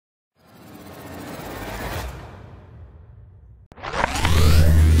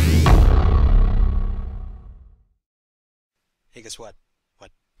guess what?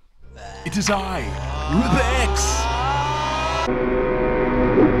 What? It is I, RipperX!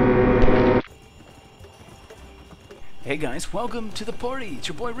 Hey guys, welcome to the party. It's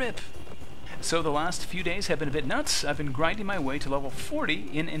your boy Rip. So the last few days have been a bit nuts. I've been grinding my way to level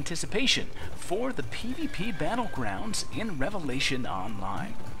 40 in anticipation for the PvP Battlegrounds in Revelation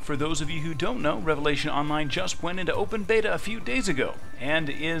Online. For those of you who don't know, Revelation Online just went into open beta a few days ago and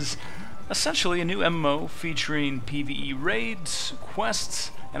is essentially a new MMO featuring PvE raids,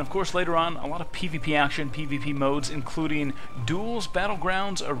 quests, and of course later on a lot of PvP action, PvP modes including duels,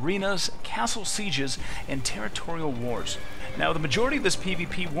 battlegrounds, arenas, castle sieges, and territorial wars. Now the majority of this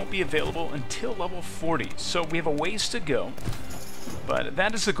PvP won't be available until level 40, so we have a ways to go. But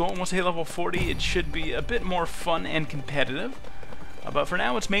that is the goal. Once I hit level 40 it should be a bit more fun and competitive. But for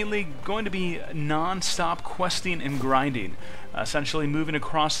now it's mainly going to be non-stop questing and grinding, essentially moving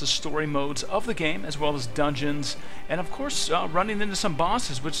across the story modes of the game as well as dungeons, and of course running into some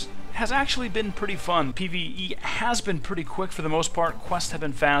bosses, which has actually been pretty fun. PvE has been pretty quick for the most part. Quests have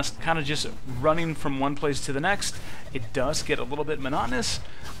been fast, kind of just running from one place to the next. It does get a little bit monotonous,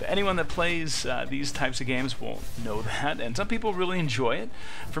 but anyone that plays these types of games will know that, and some people really enjoy it.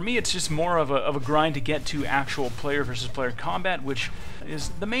 For me it's just more of a grind to get to actual player versus player combat, which is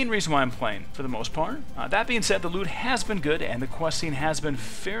the main reason why I'm playing for the most part. That being said, the loot has been good and the questing has been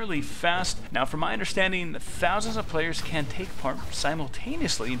fairly fast. Now from my understanding, thousands of players can take part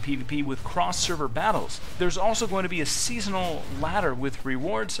simultaneously in PvP with cross-server battles. There's also going to be a seasonal ladder with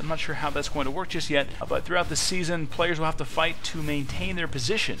rewards. I'm not sure how that's going to work just yet, but throughout the season players will have to fight to maintain their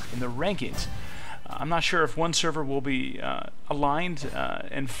position in the rankings. I'm not sure if one server will be aligned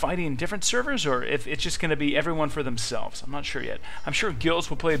and fighting different servers, or if it's just going to be everyone for themselves. I'm not sure yet. I'm sure guilds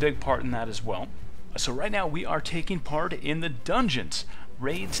will play a big part in that as well. So right now we are taking part in the dungeons,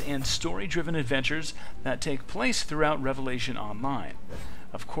 raids, and story-driven adventures that take place throughout Revelation Online.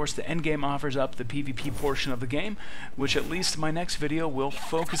 Of course, the endgame offers up the PvP portion of the game, which at least my next video will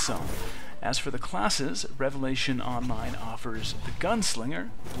focus on. As for the classes, Revelation Online offers the Gunslinger,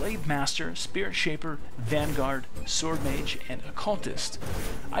 Blade Master, Spirit Shaper, Vanguard, Sword Mage, and Occultist.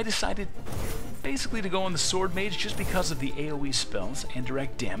 I decided basically to go on the Sword Mage just because of the AoE spells and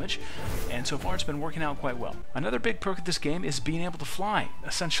direct damage, and so far it's been working out quite well. Another big perk of this game is being able to fly.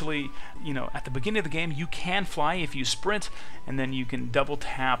 Essentially, you know, at the beginning of the game you can fly if you sprint, and then you can double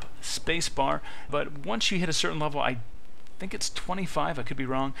tap spacebar, but once you hit a certain level, I think it's 25, I could be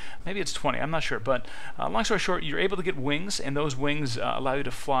wrong, maybe it's 20, I'm not sure, but long story short, you're able to get wings, and those wings allow you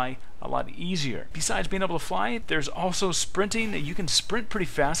to fly a lot easier. Besides being able to fly, there's also sprinting. You can sprint pretty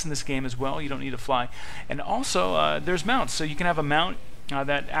fast in this game as well, you don't need to fly, and also there's mounts, so you can have a mount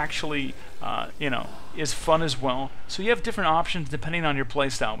that actually you know, is fun as well, so you have different options depending on your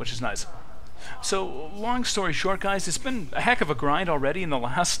playstyle, which is nice. So, long story short, guys, it's been a heck of a grind already in the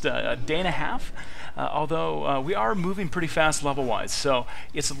last day and a half, although we are moving pretty fast level-wise, so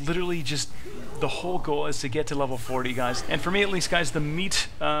it's literally just the whole goal is to get to level 40, guys. And for me, at least, guys, the meat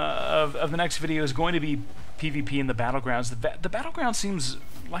of the next video is going to be PvP in the Battlegrounds. The Battlegrounds seems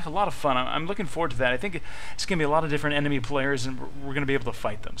like a lot of fun. I'm looking forward to that. I think it's going to be a lot of different enemy players, and we're going to be able to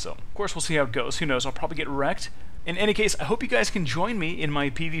fight them. So, of course, we'll see how it goes. Who knows? I'll probably get wrecked. In any case, I hope you guys can join me in my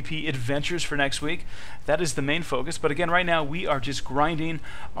PvP adventures for next week. That is the main focus. But again, right now, we are just grinding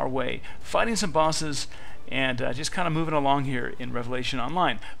our way, fighting some bosses, and just kind of moving along here in Revelation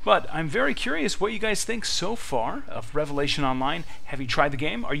Online. But I'm very curious what you guys think so far of Revelation Online. Have you tried the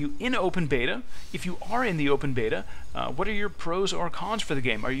game? Are you in open beta? If you are in the open beta, what are your pros or cons for the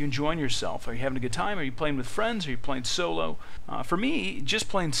game? Are you enjoying yourself? Are you having a good time? Are you playing with friends? Are you playing solo? For me, just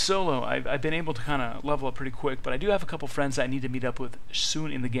playing solo, I've been able to kind of level up pretty quick, but I do have a couple friends that I need to meet up with soon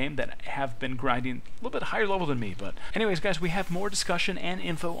in the game that have been grinding a little bit higher level than me. But anyways, guys, we have more discussion and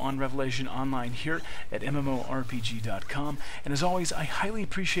info on Revelation Online here at MMORPG.com, and as always, I highly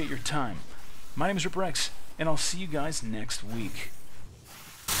appreciate your time. My name is RipperX, and I'll see you guys next week.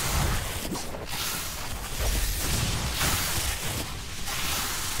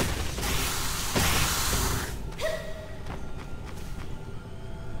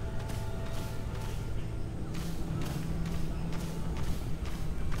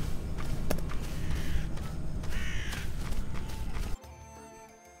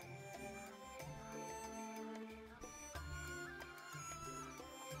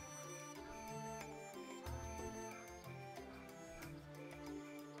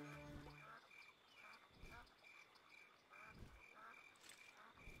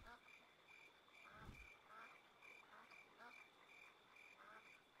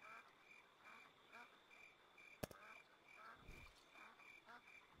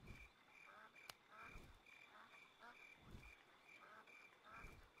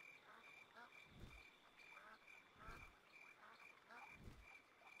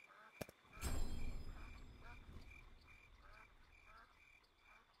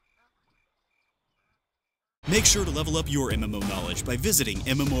 Make sure to level up your MMO knowledge by visiting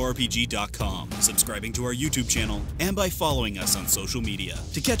MMORPG.com, subscribing to our YouTube channel, and by following us on social media.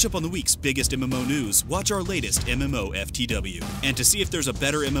 To catch up on the week's biggest MMO news, watch our latest MMO FTW. And to see if there's a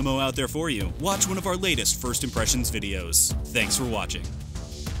better MMO out there for you, watch one of our latest First Impressions videos. Thanks for watching.